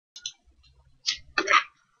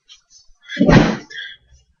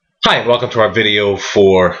Hi, and welcome to our video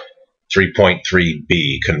for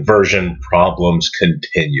 3.3b, Conversion Problems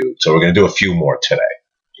Continued. So we're going to do a few more today.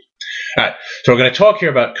 All right, so we're going to talk here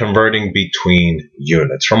about converting between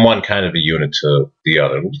units, from one kind of a unit to the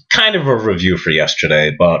other. Kind of a review for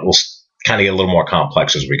yesterday, but we'll kind of get a little more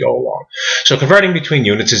complex as we go along. So converting between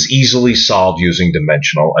units is easily solved using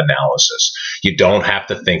dimensional analysis. You don't have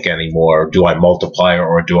to think anymore, do I multiply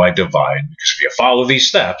or do I divide? Because if you follow these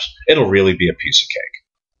steps, it'll really be a piece of cake.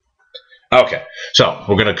 Okay, so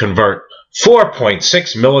we're going to convert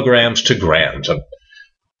 4.6 milligrams to grams. You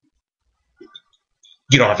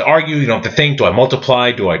don't have to argue, you don't have to think, do I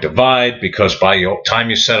multiply, do I divide? Because by the time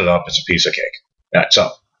you set it up, it's a piece of cake. All right, so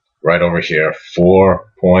right over here,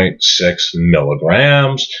 4.6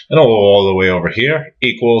 milligrams, and all the way over here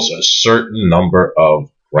equals a certain number of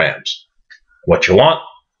grams. What you want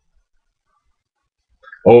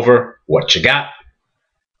over what you got.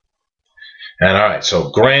 And all right,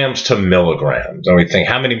 so grams to milligrams. And we think,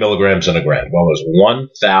 how many milligrams in a gram? Well, there's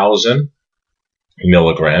 1,000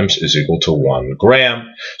 milligrams is equal to 1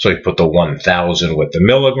 gram. So we put the 1,000 with the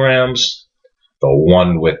milligrams, the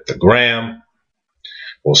 1 with the gram.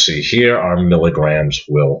 We'll see here our milligrams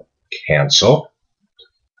will cancel.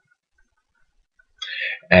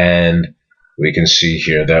 And we can see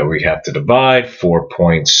here that we have to divide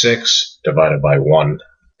 4.6 divided by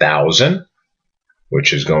 1,000.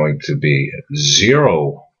 Which is going to be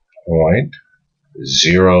 0.0046,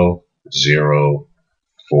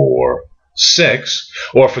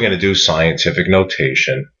 or if we're going to do scientific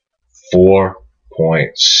notation,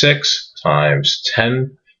 4.6 times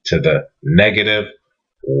 10 to the negative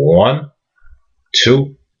 1,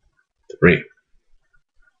 2, 3.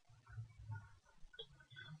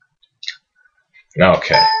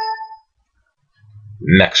 Okay.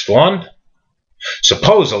 Next one.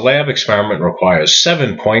 Suppose a lab experiment requires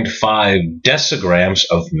 7.5 decigrams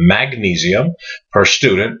of magnesium per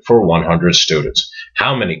student for 100 students.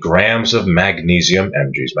 How many grams of magnesium,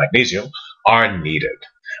 mg's magnesium, are needed?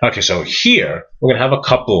 Okay, so here we're going to have a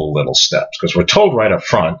couple of little steps because we're told right up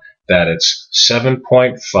front that it's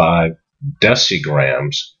 7.5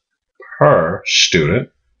 decigrams per student.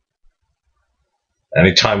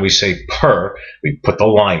 Anytime we say per, we put the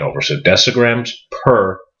line over. So decigrams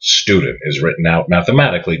per student is written out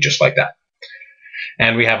mathematically just like that.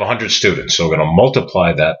 And we have 100 students, so we're going to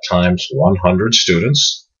multiply that times 100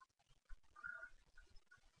 students.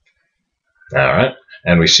 All right,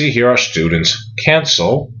 and we see here our students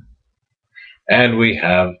cancel, and we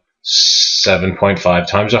have 7.5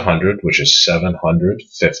 times 100, which is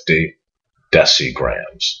 750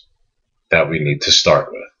 decigrams that we need to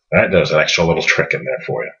start with. All right, there's an extra little trick in there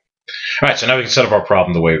for you. All right, so now we can set up our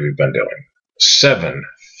problem the way we've been doing.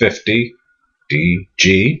 750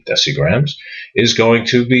 dg, decigrams, is going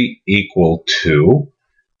to be equal to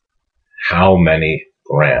how many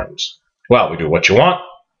grams? Well, we do what you want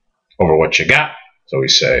over what you got. So we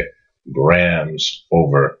say grams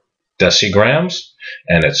over decigrams,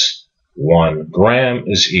 and it's 1 gram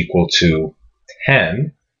is equal to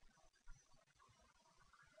 10.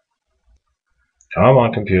 Come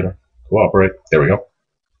on, computer, cooperate. There we go.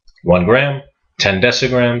 1 gram, 10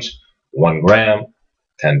 decigrams, 1 gram,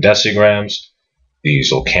 10 decigrams.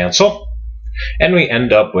 These will cancel. And we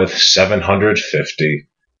end up with 750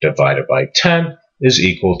 divided by 10 is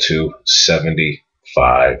equal to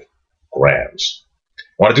 75 grams.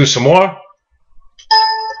 Want to do some more?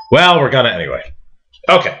 Well, we're going to anyway.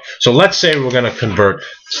 Okay, so let's say we're going to convert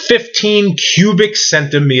 15 cubic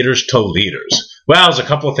centimeters to liters. Well, there's a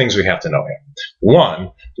couple of things we have to know here.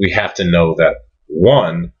 One, we have to know that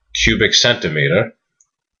 1 cubic centimeter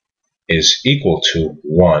is equal to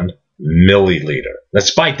 1 milliliter. That's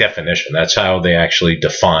by definition. That's how they actually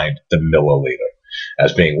defined the milliliter,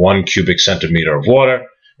 as being 1 cubic centimeter of water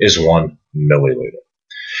is 1 milliliter.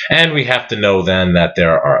 And we have to know then that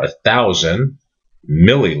there are 1,000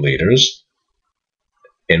 milliliters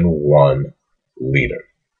in 1 liter.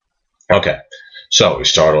 Okay, so we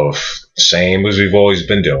start off same as we've always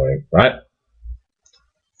been doing, right?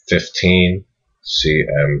 15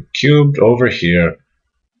 cm cubed over here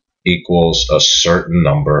equals a certain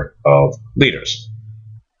number of liters.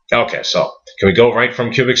 Okay, so can we go right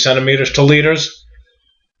from cubic centimeters to liters?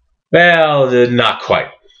 Well, not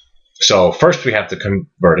quite. So first we have to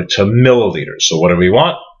convert it to milliliters. So what do we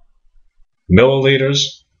want?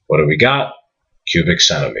 Milliliters. What do we got? Cubic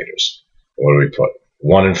centimeters. What do we put?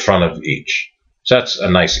 1 in front of each. So that's a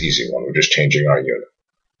nice easy one. We're just changing our unit.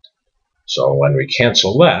 So when we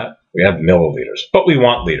cancel that, we have milliliters. But we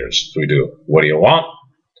want liters. So we do, what do you want?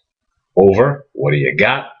 Over, what do you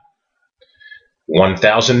got?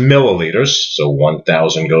 1,000 milliliters. So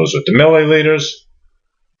 1,000 goes with the milliliters.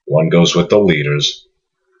 1 goes with the liters.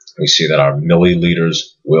 We see that our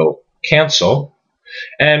milliliters will cancel,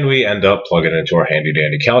 and we end up plugging it into our handy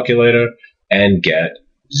dandy calculator and get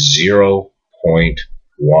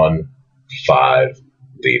 0.15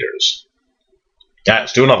 liters. All right,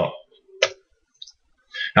 let's do another one.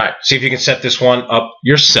 All right, see if you can set this one up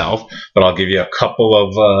yourself, but I'll give you a couple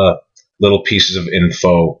of little pieces of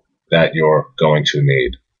info that you're going to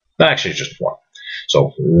need. Actually, just one.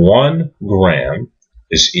 So 1 gram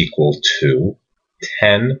is equal to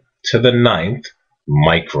 10 to the 9th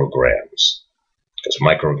micrograms. Because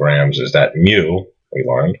micrograms is that mu, we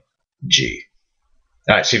learned, G.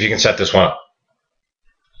 All right, see if you can set this one up.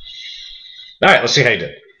 All right, let's see how you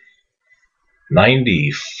did.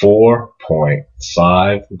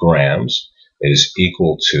 94.5 grams is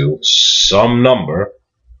equal to some number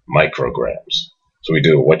micrograms. So we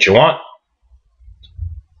do what you want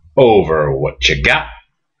over what you got.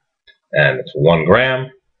 And 1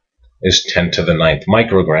 gram is 10 to the 9th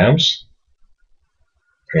micrograms.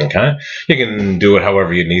 Okay, you can do it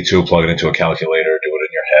however you need to, plug it into a calculator, do it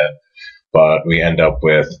in your head, but we end up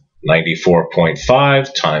with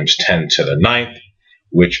 94.5 times 10 to the 9th,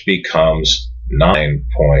 which becomes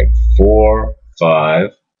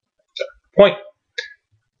 9.45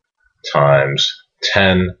 times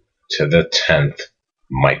 10 to the 10th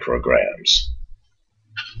micrograms.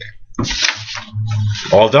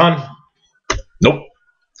 All done? Nope.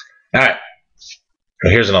 All right.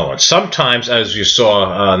 Here's another one. Sometimes, as you saw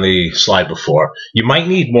on the slide before, you might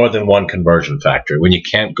need more than one conversion factor when you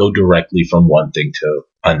can't go directly from one thing to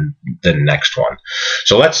the next one.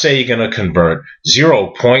 So let's say you're going to convert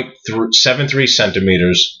 0.73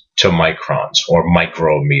 centimeters to microns or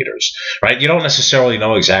micrometers, right? You don't necessarily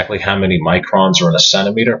know exactly how many microns are in a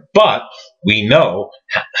centimeter, but we know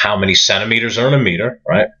how many centimeters are in a meter,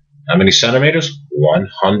 right? How many centimeters?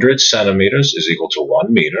 100 centimeters is equal to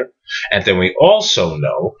 1 meter. And then we also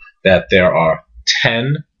know that there are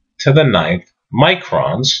 10 to the 9th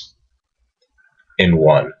microns in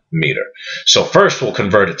 1 meter. So first we'll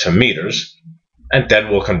convert it to meters, and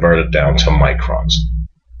then we'll convert it down to microns.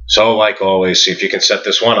 So like always, see if you can set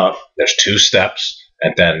this one up. There's 2 steps,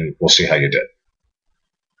 and then we'll see how you did.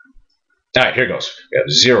 All right, here goes. We have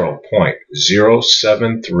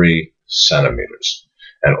 0.073 centimeters.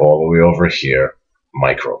 And all the way over here,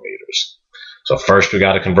 micrometers. So first we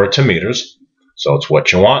got to convert to meters. So it's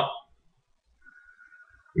what you want.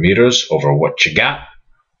 Meters over what you got.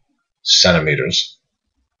 Centimeters.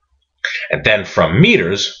 And then from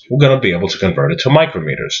meters, we're going to be able to convert it to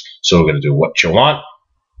micrometers. So we're going to do what you want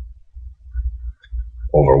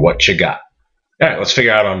over what you got. All right, let's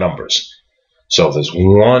figure out our numbers. So there's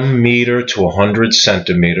 1 meter to 100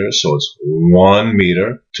 centimeters. So it's 1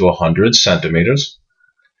 meter to 100 centimeters.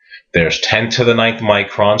 There's 10 to the 9th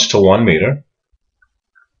microns to 1 meter.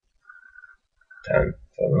 10 to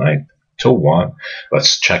the 9th to 1.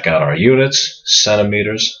 Let's check out our units.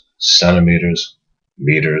 Centimeters, centimeters,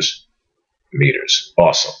 meters, meters.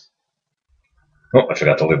 Awesome. Oh, I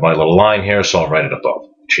forgot to leave my little line here, so I'll write it above.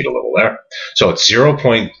 Cheat a little there. So it's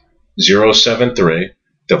 0.073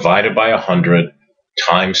 divided by 100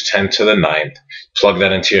 times 10 to the 9th. Plug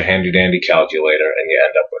that into your handy dandy calculator, and you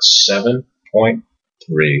end up with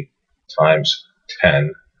 7.3 times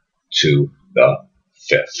 10 to the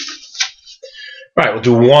 5th. All right, we'll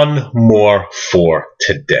do one more for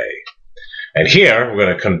today. And here, we're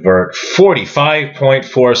going to convert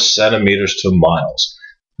 45.4 centimeters to miles.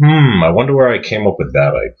 I wonder where I came up with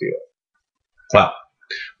that idea. Well,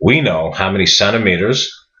 we know how many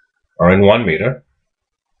centimeters are in 1 meter.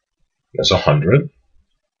 That's 100.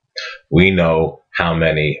 We know how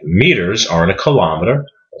many meters are in a kilometer.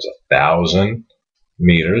 That's 1,000.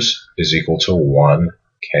 Meters is equal to 1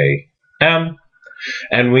 km,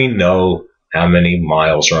 and we know how many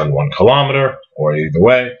miles are in 1 kilometer, or either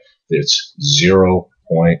way, it's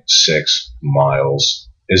 0.6 miles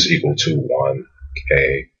is equal to 1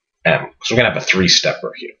 km. So we're going to have a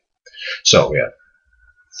 3-stepper here. So we have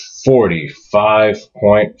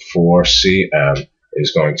 45.4 cm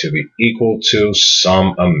is going to be equal to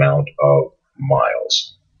some amount of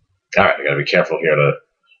miles. All right, I got to be careful here to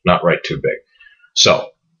not write too big.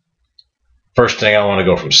 So, first thing, I want to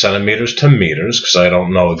go from centimeters to meters, because I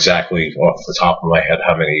don't know exactly off the top of my head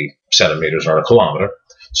how many centimeters are in a kilometer.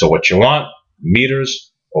 So what you want,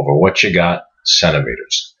 meters over what you got,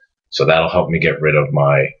 centimeters. So that'll help me get rid of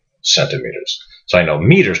my centimeters. So I know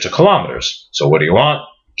meters to kilometers. So what do you want?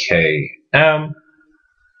 km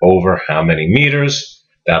over how many meters.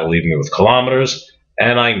 That'll leave me with kilometers.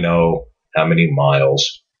 And I know how many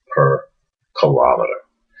miles per kilometer.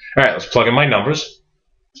 All right, let's plug in my numbers.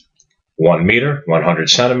 1 meter, 100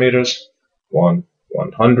 centimeters. 1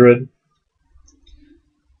 100,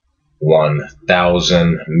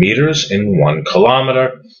 1,000 meters in 1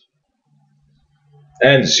 kilometer,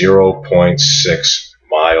 and 0.6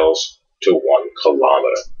 miles to 1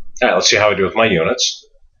 kilometer. All right, let's see how I do with my units.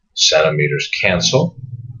 Centimeters cancel,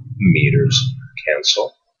 meters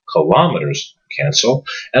cancel, kilometers cancel,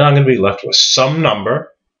 and I'm going to be left with some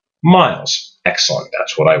number, miles. Excellent,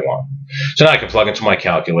 that's what I want. So now I can plug into my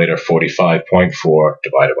calculator 45.4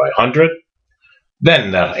 divided by 100,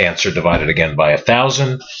 then that answer divided again by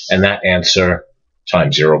 1,000, and that answer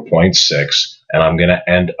times 0.6, and I'm going to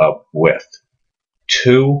end up with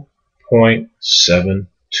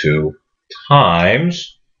 2.72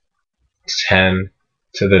 times 10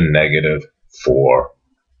 to the negative 4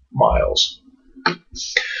 miles. All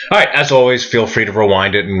right, as always, feel free to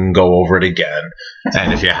rewind it and go over it again.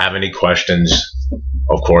 And if you have any questions,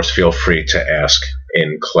 of course, feel free to ask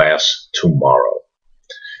in class tomorrow.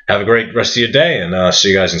 Have a great rest of your day, and see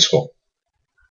you guys in school.